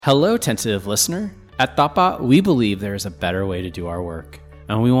Hello, tentative listener. At Thoughtbot, we believe there is a better way to do our work,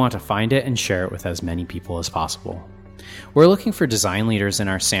 and we want to find it and share it with as many people as possible. We're looking for design leaders in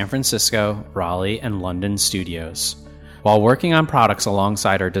our San Francisco, Raleigh, and London studios. While working on products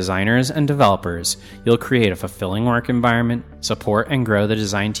alongside our designers and developers, you'll create a fulfilling work environment, support and grow the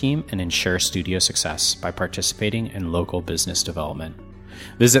design team, and ensure studio success by participating in local business development.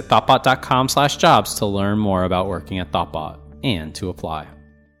 Visit thoughtbot.com/jobs to learn more about working at Thoughtbot and to apply.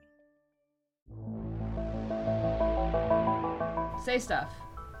 Say stuff.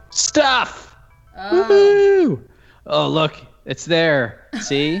 Stuff! Woohoo! Oh, look, it's there.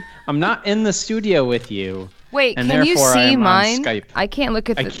 See? I'm not in the studio with you. Wait, and can you see mine? Skype. I can't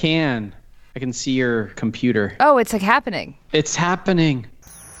look at the... I can. I can see your computer. Oh, it's like happening. It's happening.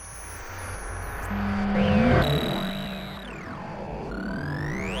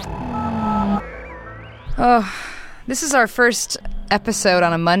 Oh, this is our first episode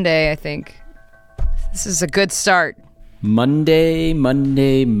on a Monday, I think. This is a good start. Monday.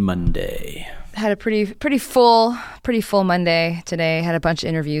 Had a pretty full Monday today. Had a bunch of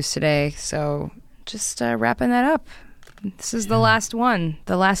interviews today, so just wrapping that up. This is the last one,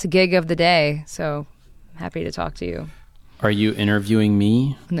 the last gig of the day, so happy to talk to you. Are you interviewing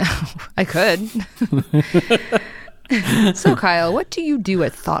me? No, I could. So, Kyle, what do you do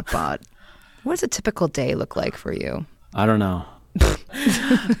at Thoughtbot? What does a typical day look like for you? I don't know.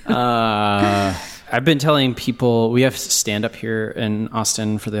 I've been telling people, we have stand-up here in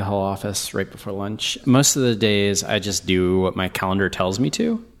Austin for the whole office right before lunch. Most of the days, I just do what my calendar tells me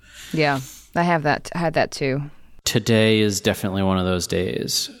to. Yeah, I had that too. Today is definitely one of those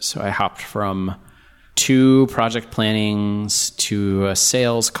days. So I hopped from 2 project plannings to a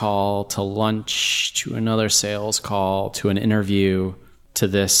sales call to lunch to another sales call to an interview to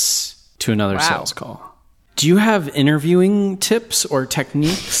this to another sales call. Do you have interviewing tips or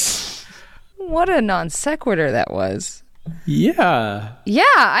techniques? What a non sequitur that was. Yeah. Yeah,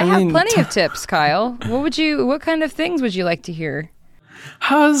 I have plenty of tips, Kyle. What kind of things would you like to hear?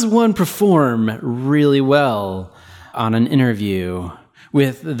 How does one perform really well on an interview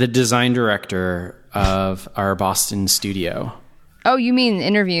with the design director of our Boston studio? Oh, you mean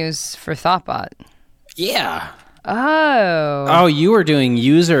interviews for Thoughtbot? Yeah. Oh, you were doing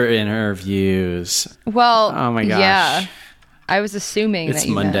user interviews. Well, oh my gosh. Yeah. I was assuming it's that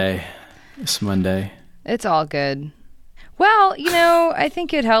you Monday. meant. It's Monday. It's all good. Well, I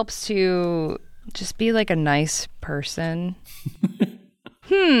think it helps to just be like a nice person.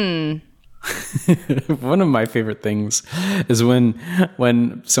 One of my favorite things is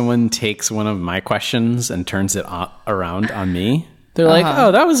when someone takes one of my questions and turns it around on me. They're like,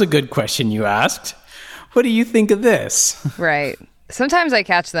 "Oh, that was a good question you asked. What do you think of this?" Right. Sometimes I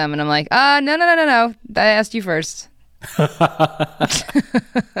catch them and I'm like, no. I asked you first.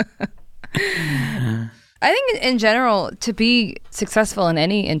 I think in general, to be successful in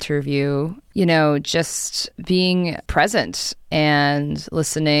any interview, just being present and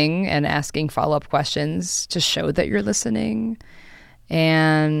listening and asking follow-up questions to show that you're listening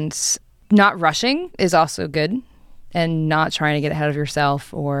and not rushing is also good, and not trying to get ahead of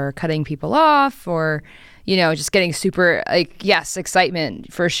yourself or cutting people off or, just getting super, yes,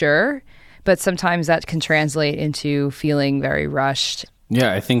 excitement for sure. But sometimes that can translate into feeling very rushed.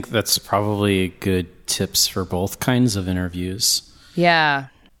 Yeah, I think that's probably good tips for both kinds of interviews. Yeah.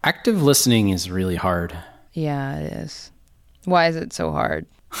 Active listening is really hard. Yeah, it is. Why is it so hard?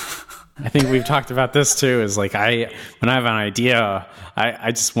 I think we've talked about this too, is like when I have an idea,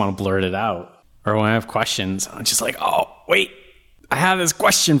 I just want to blurt it out. Or when I have questions, I'm just like, oh, wait, I have this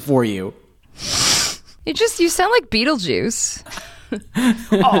question for you. You sound like Beetlejuice.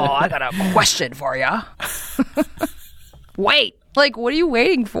 Oh, I got a question for you. Wait. Like, what are you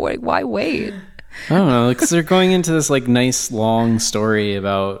waiting for? Why wait? I don't know, because they're going into this nice long story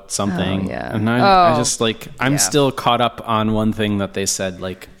about something. Oh, yeah. And I just I'm still caught up on one thing that they said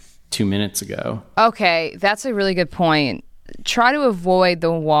 2 minutes ago. Okay, that's a really good point. Try to avoid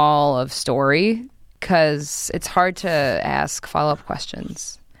the wall of story, because it's hard to ask follow-up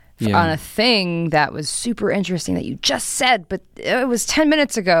questions on a thing that was super interesting that you just said, but it was 10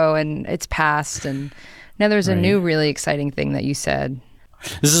 minutes ago and it's passed, and now there's a new really exciting thing that you said.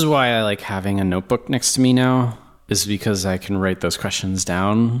 This is why I like having a notebook next to me now, is because I can write those questions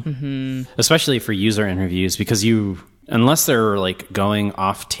down, especially for user interviews, because unless they're going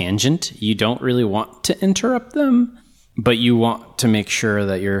off tangent, you don't really want to interrupt them, but you want to make sure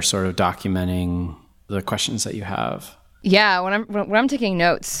that you're sort of documenting the questions that you have. Yeah, when I'm taking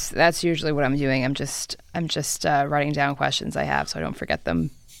notes, that's usually what I'm doing. I'm just writing down questions I have so I don't forget them.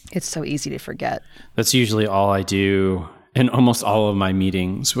 It's so easy to forget. That's usually all I do in almost all of my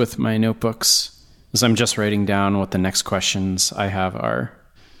meetings with my notebooks, is I'm just writing down what the next questions I have are,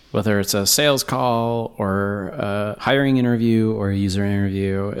 whether it's a sales call or a hiring interview or a user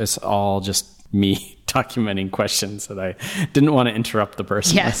interview. It's all just me documenting questions that I didn't want to interrupt the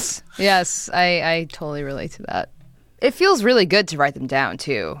person with. Yes, I totally relate to that. It feels really good to write them down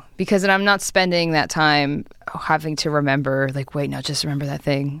too, because then I'm not spending that time having to remember, like, wait, no, just remember that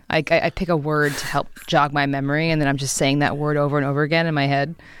thing. I pick a word to help jog my memory, and then I'm just saying that word over and over again in my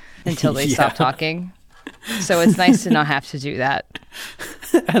head until they stop talking. So it's nice to not have to do that.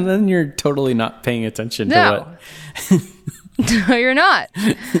 And then you're totally not paying attention to what... No, you're not.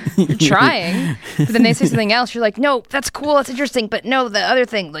 You're trying. But then they say something else. You're like, no, that's cool. That's interesting. But no, the other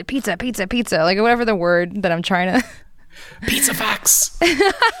thing, like pizza. Like whatever the word that I'm trying to... Pizza facts.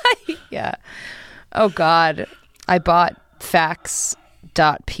 Yeah. Oh, God. I bought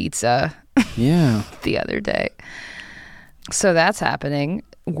facts.pizza the other day. So that's happening.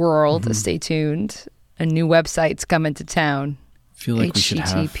 World, stay tuned. A new website's coming to town. I feel like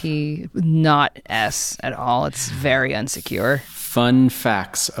HTTP, not S at all. It's very unsecure. Fun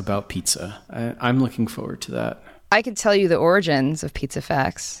facts about pizza. I'm looking forward to that. I can tell you the origins of Pizza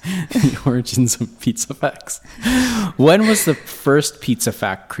Facts. The origins of Pizza Facts. When was the first Pizza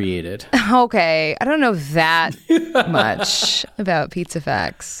Fact created? Okay, I don't know that much about Pizza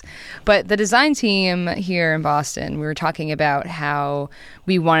Facts. But the design team here in Boston, we were talking about how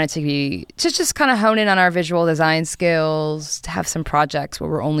we wanted to just kind of hone in on our visual design skills, to have some projects where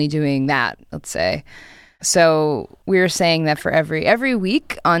we're only doing that, let's say. So we were saying that for every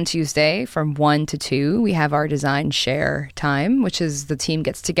week on Tuesday from 1 to 2, we have our design share time, which is the team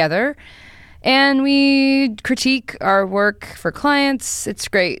gets together and we critique our work for clients. It's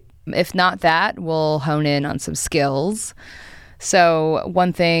great. If not that, we'll hone in on some skills. So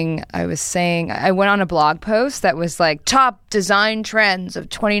one thing I was saying, I went on a blog post that was like top design trends of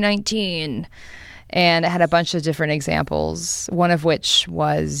 2019. And it had a bunch of different examples, one of which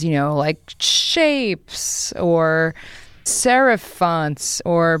was, like shapes or serif fonts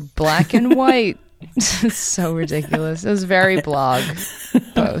or black and white. So ridiculous. It was very blog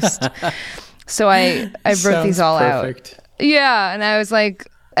post. So I wrote these all out. Yeah. And I was like,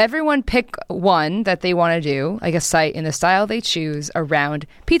 everyone pick one that they want to do, like a site in the style they choose around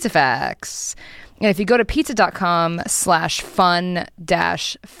Pizza Facts. And if you go to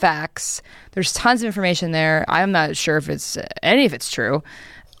pizza.com/fun-facts, there's tons of information there. I'm not sure if it's true,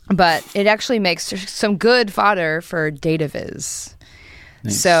 but it actually makes some good fodder for data viz.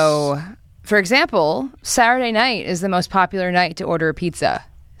 Nice. So, for example, Saturday night is the most popular night to order a pizza.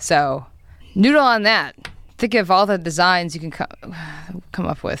 So, noodle on that. Think of all the designs you can come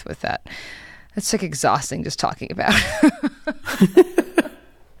up with that. That's like exhausting just talking about.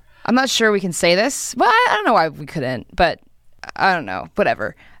 I'm not sure we can say this. Well, I don't know why we couldn't, but I don't know.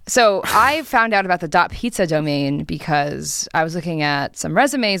 Whatever. So I found out about the .pizza domain because I was looking at some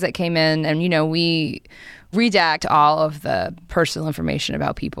resumes that came in, and we redact all of the personal information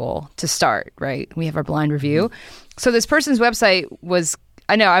about people to start, right? We have our blind review. So this person's website was,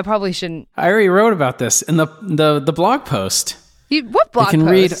 I know, I probably shouldn't. I already wrote about this in the blog post. What blog post? You can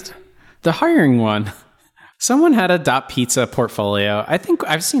read the hiring one. Someone had a .pizza portfolio. I think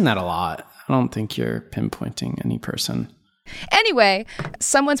I've seen that a lot. I don't think you're pinpointing any person. Anyway,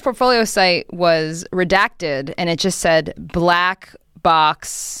 someone's portfolio site was redacted, and it just said black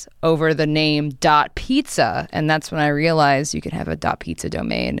box over the name .pizza, and that's when I realized you could have a .pizza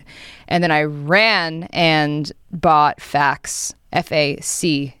domain. And then I ran and bought Facts,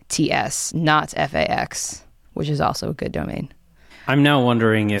 FACTS, not FAX, which is also a good domain. I'm now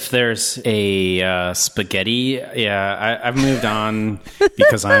wondering if there's a spaghetti. Yeah, I've moved on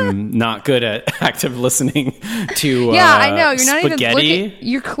because I'm not good at active listening to yeah, I know. You're not spaghetti. Even looking.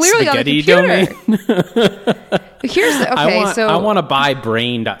 You're clearly spaghetti on the computer. Here's I want to buy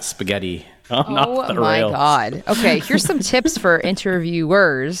brain.spaghetti. Oh my God. Okay, here's some tips for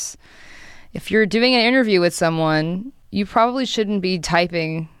interviewers. If you're doing an interview with someone, you probably shouldn't be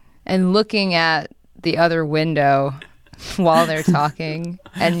typing and looking at the other window while they're talking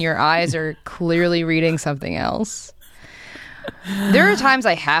and your eyes are clearly reading something else. There are times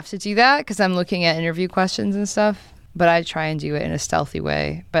I have to do that because I'm looking at interview questions and stuff, but I try and do it in a stealthy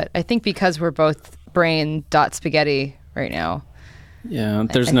way. But I think because we're both brain.spaghetti right now. Yeah,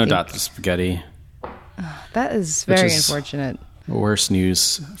 there's no .spaghetti. That is very unfortunate. Worst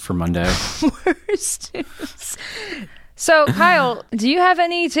news for Monday. Worst news. So, Kyle, do you have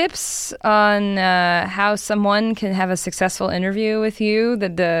any tips on how someone can have a successful interview with you,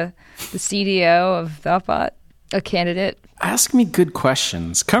 the CDO of Thoughtbot, a candidate? Ask me good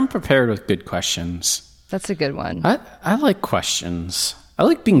questions. Come prepared with good questions. That's a good one. I like questions. I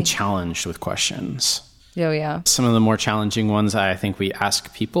like being challenged with questions. Oh, yeah. Some of the more challenging ones I think we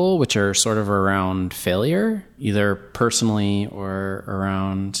ask people, which are sort of around failure, either personally or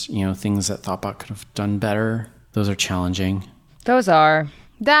around, things that Thoughtbot could have done better. Those are challenging. Those are.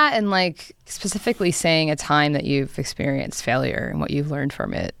 That and like specifically saying a time that you've experienced failure and what you've learned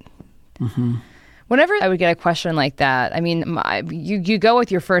from it. Mm-hmm. Whenever I would get a question like that, I mean, you go with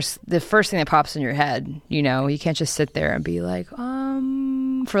the first thing that pops in your head. You can't just sit there and be like,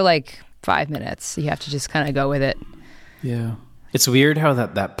 for like 5 minutes. You have to just kind of go with it. Yeah. It's weird how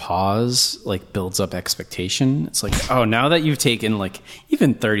that pause like builds up expectation. It's like, oh, now that you've taken like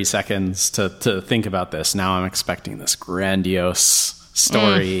even 30 seconds to think about this, now I'm expecting this grandiose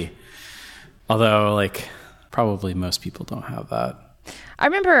story. Although like probably most people don't have that. I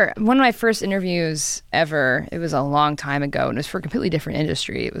remember one of my first interviews ever. It was a long time ago, and it was for a completely different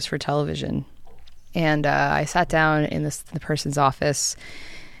industry. It was for television. And I sat down in the person's office,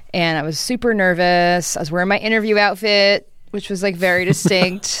 and I was super nervous. I was wearing my interview outfit, which was like very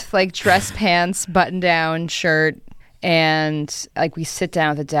distinct, like dress pants, button-down shirt. And like we sit down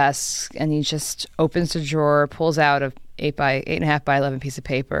at the desk, and he just opens the drawer, pulls out a 8.5 by 11 piece of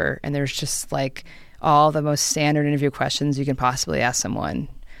paper, and there's just like all the most standard interview questions you can possibly ask someone.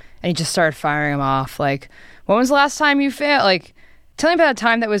 And he just started firing them off. Like, when was the last time you failed? Like, tell me about a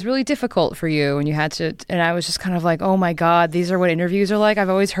time that was really difficult for you and you had to, and I was just kind of like, oh my God, these are what interviews are like.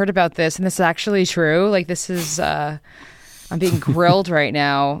 I've always heard about this and this is actually true. Like, this is, I'm being grilled right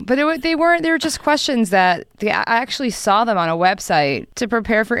now. But they were just questions that I actually saw them on a website to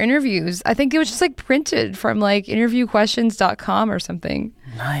prepare for interviews. I think it was just like printed from like interviewquestions.com or something.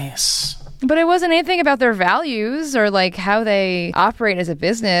 Nice. But it wasn't anything about their values or like how they operate as a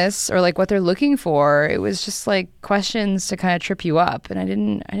business or like what they're looking for. It was just like questions to kind of trip you up, and I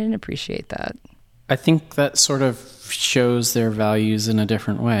didn't appreciate that. I think that sort of shows their values in a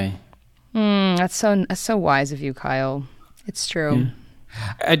different way. That's so wise of you, Kyle. It's true. Yeah.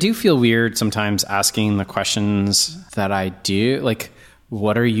 I do feel weird sometimes asking the questions that I do, like,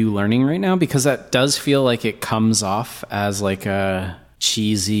 what are you learning right now? Because that does feel like it comes off as like a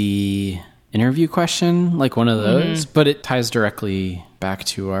cheesy interview question, like one of those, but it ties directly back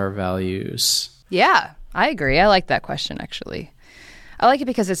to our values. Yeah, I agree. I like that question, actually. I like it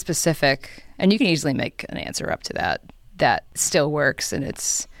because it's specific, and you can easily make an answer up to that still works and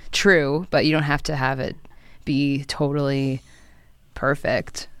it's true, but you don't have to have it be totally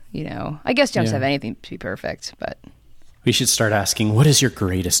perfect. I guess you don't have to have anything to be perfect, but we should start asking, what is your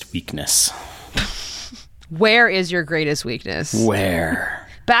greatest weakness? Where is your greatest weakness? Where?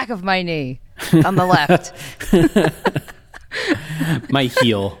 Back of my knee. On the left. My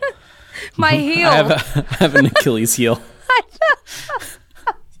heel. My heel. I have an Achilles heel.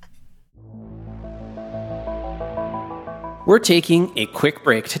 We're taking a quick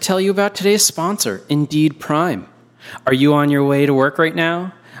break to tell you about today's sponsor, Indeed Prime. Are you on your way to work right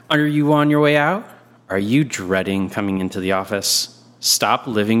now? Are you on your way out? Are you dreading coming into the office? Stop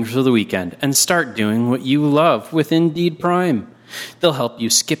living for the weekend and start doing what you love with Indeed Prime. They'll help you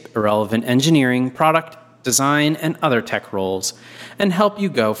skip irrelevant engineering, product, design, and other tech roles and help you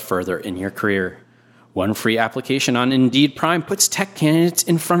go further in your career. One free application on Indeed Prime puts tech candidates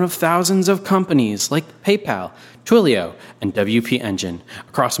in front of thousands of companies like PayPal, Twilio, and WP Engine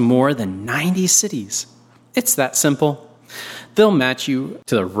across more than 90 cities. It's that simple. They'll match you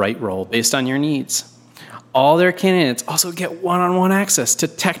to the right role based on your needs. All their candidates also get one-on-one access to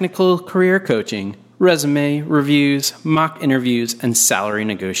technical career coaching, resume reviews, mock interviews, and salary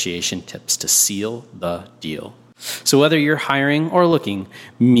negotiation tips to seal the deal. So whether you're hiring or looking,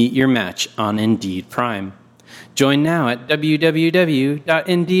 meet your match on Indeed Prime. Join now at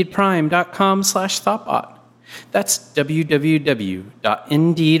www.indeedprime.com/thoughtbot. That's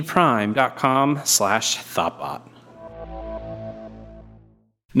www.indeedprime.com/thoughtbot.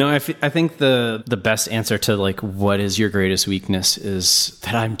 No, I think the best answer to like what is your greatest weakness is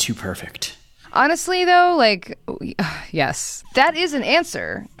that I'm too perfect. Honestly, though, like, yes, that is an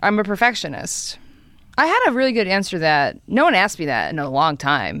answer. I'm a perfectionist. I had a really good answer that no one asked me that in a long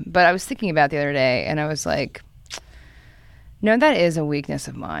time, but I was thinking about it the other day, and I was like, no, that is a weakness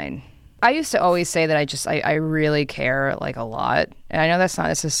of mine. I used to always say that I really care like a lot, and I know that's not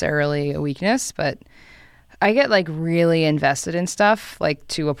necessarily a weakness, but I get like really invested in stuff, like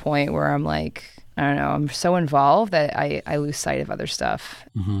to a point where I'm like, I don't know, I'm so involved that I lose sight of other stuff.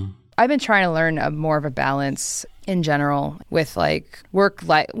 Mm-hmm. I've been trying to learn more of a balance in general with like work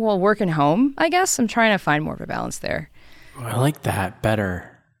and home, I guess. I'm trying to find more of a balance there. Oh, I like that better.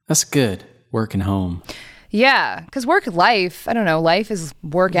 That's good. Work and home. Yeah, because work life, I don't know, life is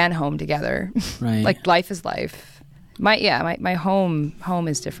work and home together. Right. Like life is life. My home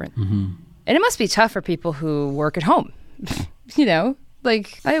is different. And it must be tough for people who work at home. You know,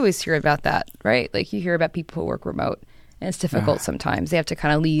 like I always hear about that, right? Like you hear about people who work remote, and it's difficult sometimes. They have to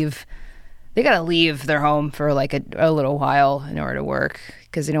kind of leave. They got to leave their home for like a little while in order to work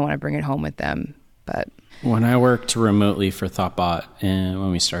because they don't want to bring it home with them. But when I worked remotely for Thoughtbot and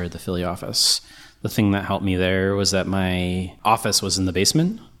when we started the Philly office, the thing that helped me there was that my office was in the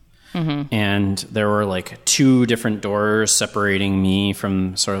basement. And there were like 2 different doors separating me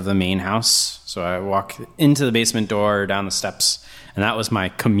from sort of the main house. So I walk into the basement door, down the steps, and that was my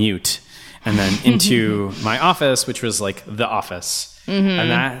commute. And then into my office, which was like the office.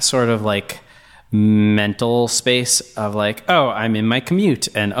 And that sort of like mental space of like, oh, I'm in my commute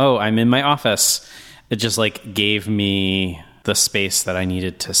and oh, I'm in my office. It just like gave me the space that I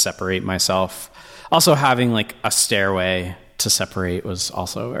needed to separate myself. Also having like a stairway to separate was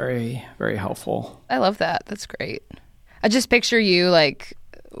also very, very helpful. I love that. That's great. I just picture you like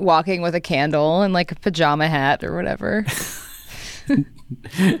walking with a candle and like a pajama hat or whatever.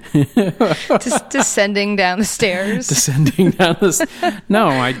 Just descending down the stairs. No,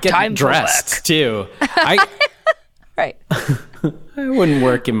 I'd get dressed too. Right. I wouldn't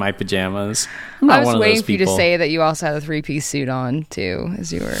work in my pajamas. I was waiting for you to say that you also had a 3-piece suit on too,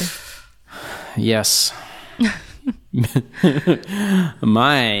 as you were. Yes.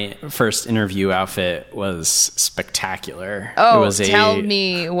 My first interview outfit was spectacular. Oh, tell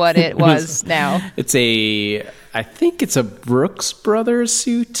me what it was now. I think it's a Brooks Brothers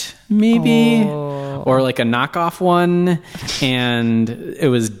suit, maybe, or like a knockoff one, and it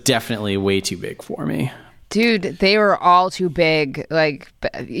was definitely way too big for me. Dude, they were all too big. Like,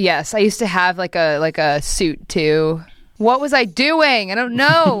 yes, I used to have like a suit too. What was I doing? I don't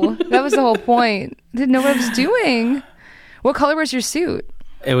know. That was the whole point. I didn't know what I was doing. What color was your suit?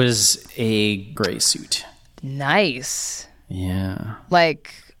 It was a gray suit. Nice. Yeah.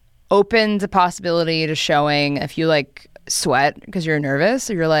 Like, open the possibility to showing if you like sweat because you're nervous,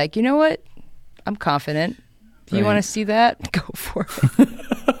 or you're like, you know what? I'm confident. If you want to see that, go for it.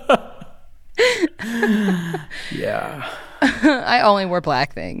 Yeah. I only wore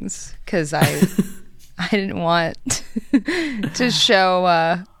black things because I didn't want to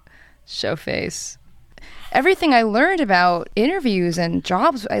show face. Everything I learned about interviews and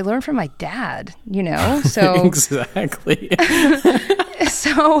jobs, I learned from my dad, you know? So exactly.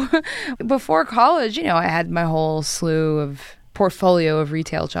 So before college, you know, I had my whole slew of portfolio of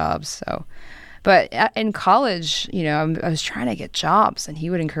retail jobs. So, but in college, you know, I was trying to get jobs, and he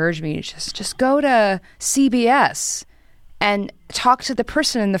would encourage me to just go to CBS and talk to the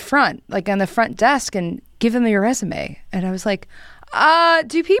person in the front, like on the front desk, and give them your resume. And I was like,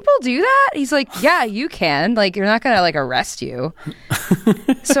 do people do that? He's like, yeah, you can. Like, you're not going to like arrest you.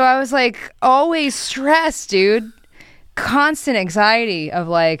 So I was like, always stressed, dude. Constant anxiety of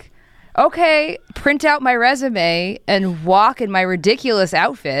like, okay, print out my resume and walk in my ridiculous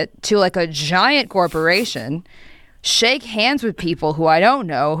outfit to like a giant corporation, shake hands with people who I don't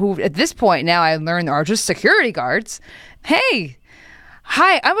know, who at this point now I learn are just security guards. Hey,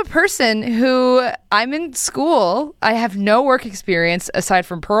 hi, I'm a person who I'm in school. I have no work experience aside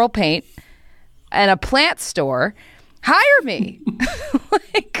from Pearl Paint and a plant store. Hire me.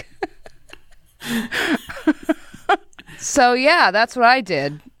 Like, so yeah, that's what I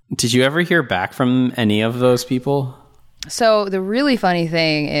did. Did you ever hear back from any of those people? So the really funny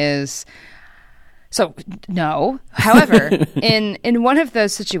thing is, so no. However, in one of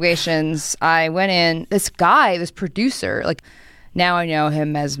those situations, I went in, this producer, like, now I know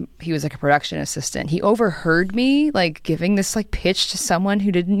him as he was like a production assistant. He overheard me like giving this like pitch to someone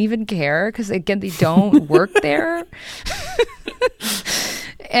who didn't even care because again, they don't work there.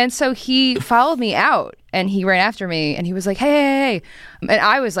 And so he followed me out and he ran after me and he was like, hey. And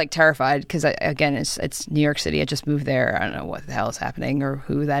I was like terrified because again, it's New York City. I just moved there. I don't know what the hell is happening or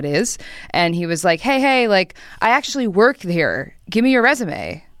who that is. And he was like, hey, like I actually work here. Give me your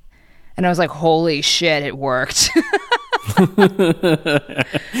resume. And I was like, holy shit, it worked. And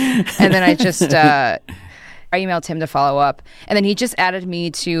then I just I emailed him to follow up, and then he just added me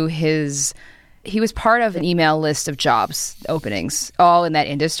to he was part of an email list of jobs openings all in that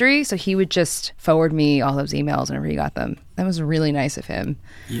industry, so he would just forward me all those emails whenever he got them. That was really nice of him.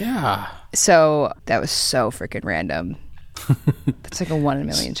 Yeah. So that was so freaking random. That's like a 1 in a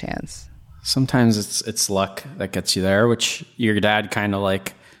million chance. Sometimes it's luck that gets you there, which your dad kind of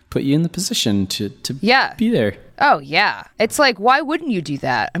like put you in the position to be there. Oh, yeah. It's like, why wouldn't you do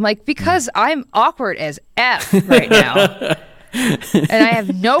that? I'm like, because I'm awkward as F right now. And I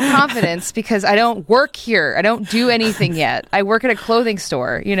have no confidence because I don't work here. I don't do anything yet. I work at a clothing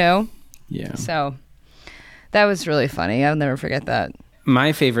store, you know? Yeah. So that was really funny. I'll never forget that.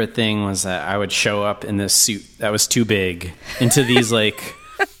 My favorite thing was that I would show up in this suit that was too big into these like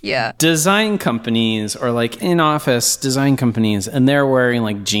Yeah. design companies or like in-office design companies, and they're wearing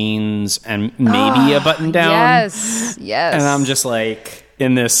like jeans and maybe a button down. Yes. And I'm just like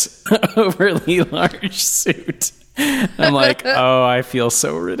in this overly large suit. I'm like, oh, I feel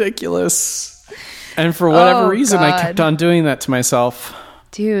so ridiculous. And for whatever reason, I kept on doing that to myself.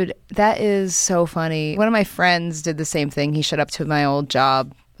 Dude, that is so funny. One of my friends did the same thing. He showed up to my old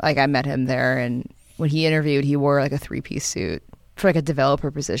job. Like, I met him there, and when he interviewed, he wore like a 3-piece suit for like a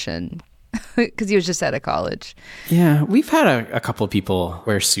developer position because he was just out of college. Yeah, we've had a couple of people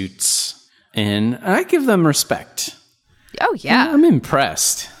wear suits, and I give them respect. Oh, yeah. I'm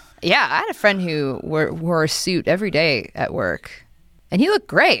impressed. Yeah, I had a friend who wore a suit every day at work, and he looked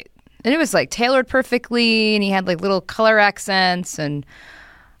great. And it was like tailored perfectly, and he had like little color accents, and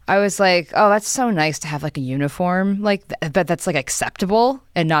I was like, oh, that's so nice to have like a uniform, like, but that's like acceptable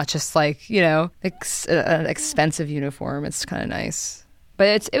and not just like, you know, an expensive uniform. It's kind of nice.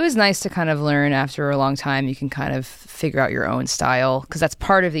 But it was nice to kind of learn after a long time. You can kind of figure out your own style because that's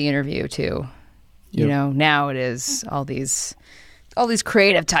part of the interview too. Yep. You know, now it is all these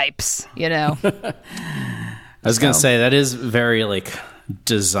creative types, you know. I was going to say that is very like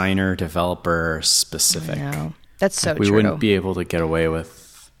designer developer specific. I know. That's so we true. Wouldn't be able to get away with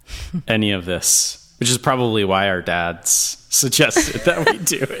any of this, which is probably why our dads suggested that we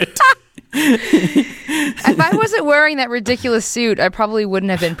do it. If I wasn't wearing that ridiculous suit, I probably wouldn't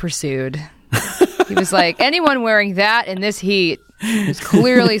have been pursued. He was like, anyone wearing that in this heat who's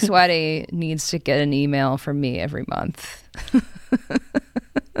clearly sweaty needs to get an email from me every month.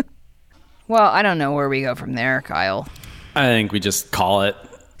 Well, I don't know where we go from there, Kyle. I think we just call it.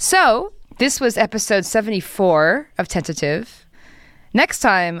 So, this was episode 74 of Tentative. Next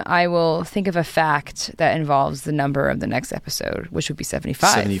time, I will think of a fact that involves the number of the next episode, which would be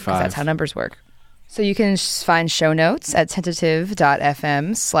 75. 75. That's how numbers work. So you can find show notes at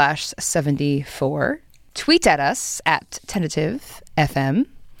tentative.fm/74. Tweet at us at tentativefm.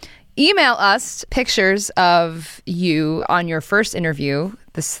 Email us pictures of you on your first interview,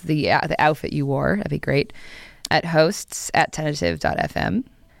 the outfit you wore. That'd be great. At hosts@tentative.fm.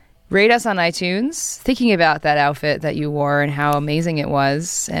 Rate us on iTunes, thinking about that outfit that you wore and how amazing it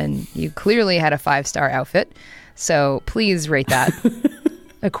was. And you clearly had a 5-star outfit. So please rate that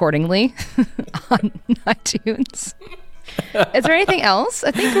accordingly on iTunes. Is there anything else?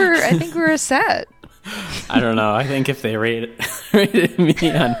 I think we're set. I don't know. I think if they rated me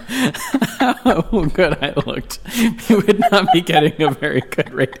on how good I looked, we would not be getting a very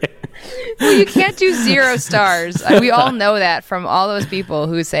good rating. Well, you can't do 0 stars. We all know that from all those people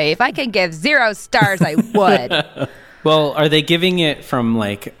who say, if I could give 0 stars, I would. Well, are they giving it from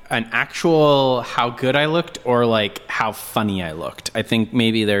like an actual how good I looked or like how funny I looked? I think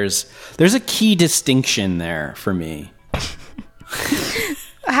maybe there's a key distinction there for me.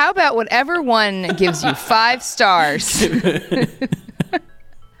 How about whatever one gives you 5 stars?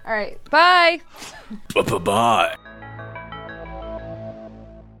 All right. Bye. Bye.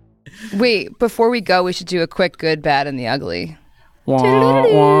 Wait, before we go, we should do a quick good, bad, and the ugly. Wah,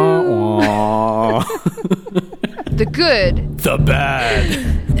 wah, wah. The good. The bad.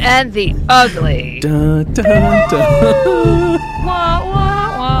 And the ugly. Dun, dun, dun. Wah,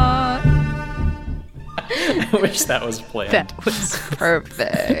 wah, wah. I wish that was planned. That was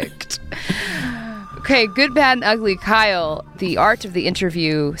perfect. Okay, good, bad, and ugly. Kyle, the art of the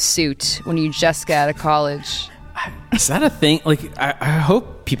interview suit when you just got out of college. Is that a thing? Like, I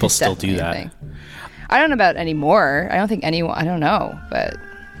hope people It's still do definitely a that. thing. I don't know about anymore. I don't think anyone. I don't know, but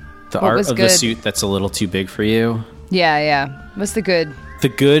The what art was of the good? suit that's a little too big for you. Yeah. What's the good? The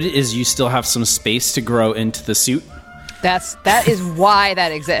good is you still have some space to grow into the suit. That is why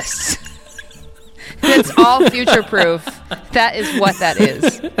that exists. It's all future proof. That is what that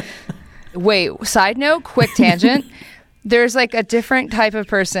is. Wait, side note, quick tangent. There's like a different type of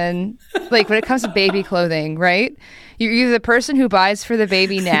person, like when it comes to baby clothing, right? You're either the person who buys for the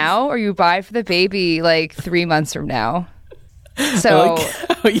baby now or you buy for the baby like 3 months from now. So I like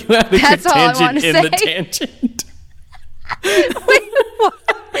how you had a that's good all I wanna tangent in the say. tangent. Wait, what?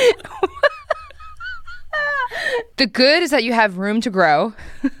 The good is that you have room to grow.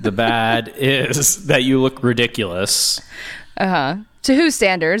 The bad is that you look ridiculous. To whose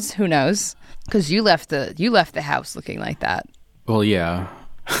standards? Who knows? Because you left the house looking like that. Well, yeah.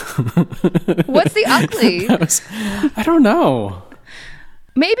 What's the ugly? I don't know.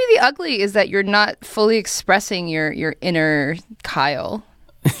 Maybe the ugly is that you're not fully expressing your inner Kyle.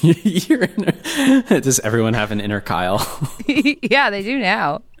 Does everyone have an inner Kyle? Yeah, they do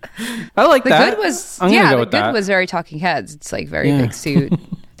now. I like that. The good was, I'm gonna go with the good that. was very Talking Heads. It's like very big suit.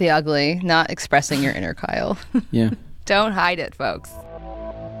 The ugly, not expressing your inner Kyle. Yeah. Don't hide it, folks.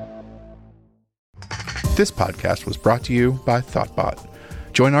 This podcast was brought to you by Thoughtbot.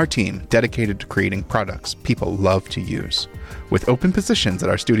 Join our team dedicated to creating products people love to use. With open positions at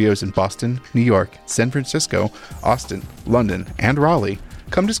our studios in Boston, New York, San Francisco, Austin, London, and Raleigh,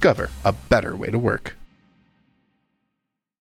 come discover a better way to work.